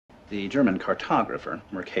The German cartographer,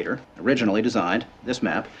 Mercator, originally designed this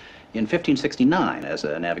map in 1569 as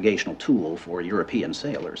a navigational tool for European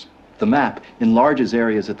sailors. The map enlarges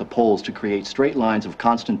areas at the poles to create straight lines of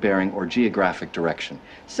constant bearing or geographic direction.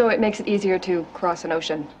 So it makes it easier to cross an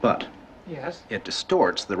ocean. But Yes? it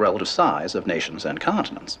distorts the relative size of nations and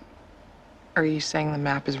continents. Are you saying the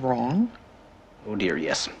map is wrong? Oh dear,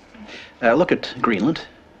 yes. Look at Greenland.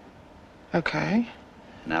 Okay.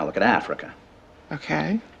 Now look at Africa.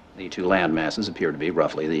 Okay. The two land masses appear to be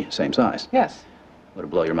roughly the same size. Yes. Would it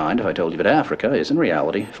blow your mind if I told you that Africa is in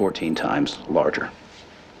reality 14 times larger?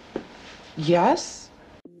 Yes?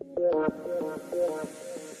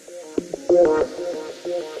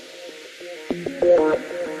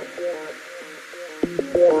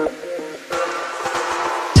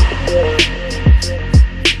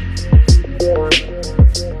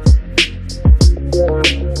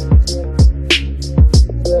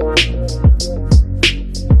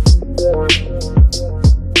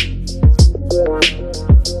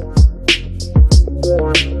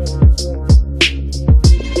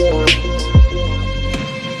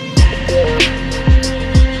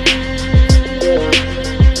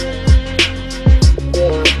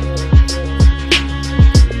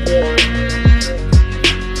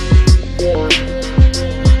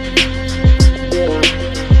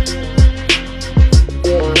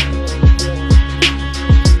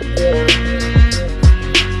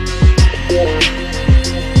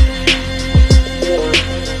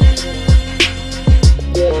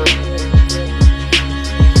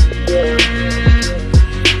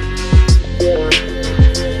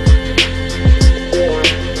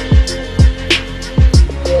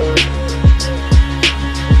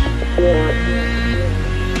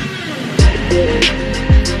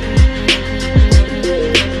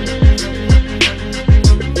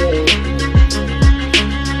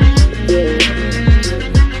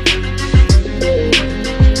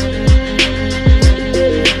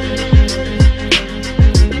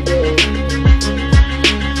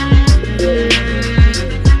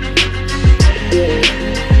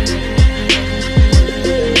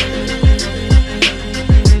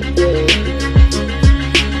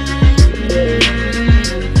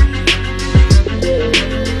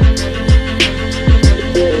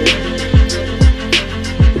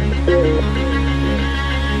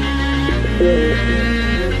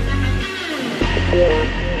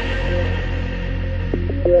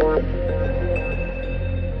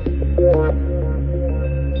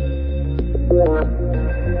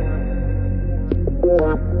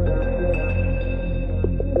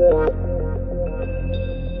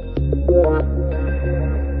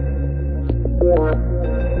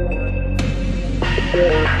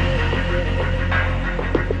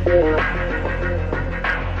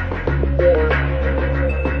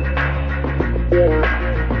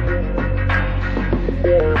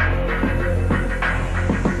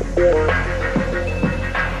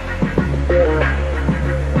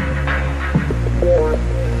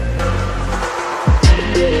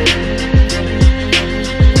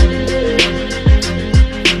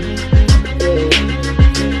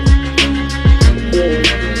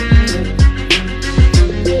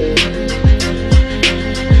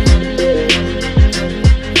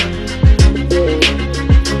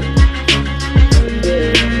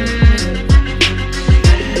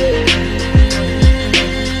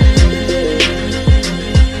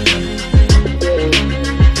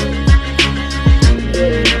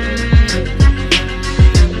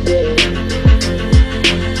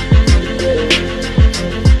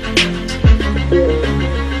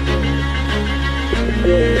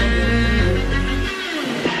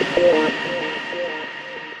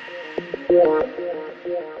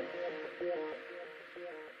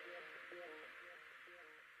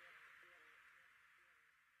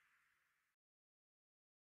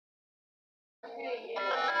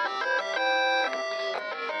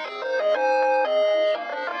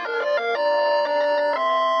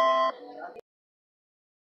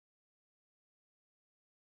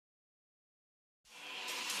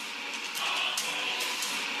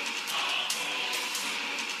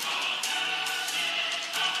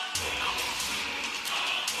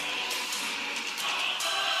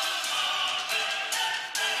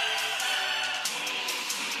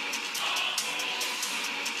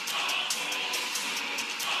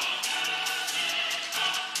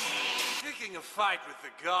 Picking a fight with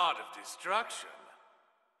the god of destruction,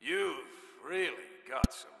 you've really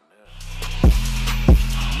got some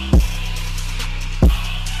nerve.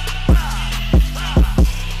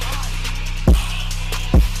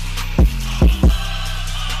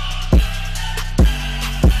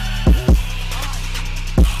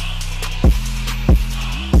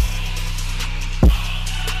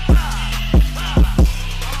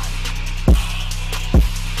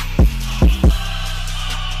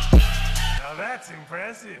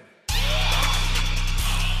 impressive.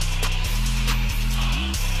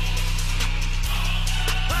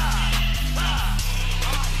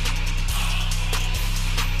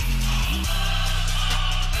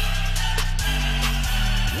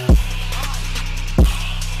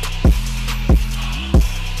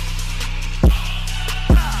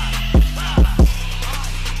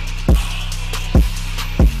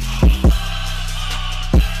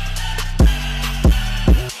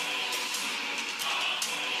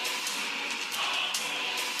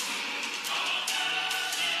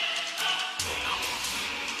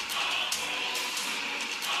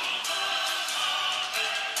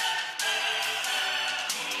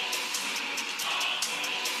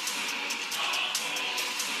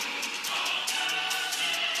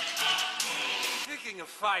 Picking a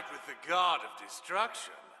fight with the god of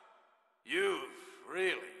destruction? You've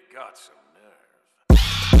really got some nerve.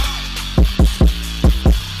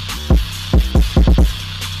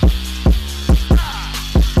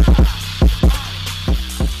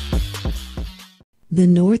 The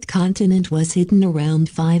North Continent was hidden around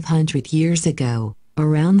 500 years ago,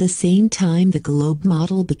 around the same time the globe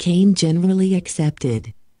model became generally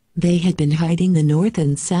accepted. They had been hiding the North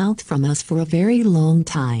and South from us for a very long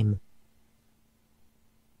time.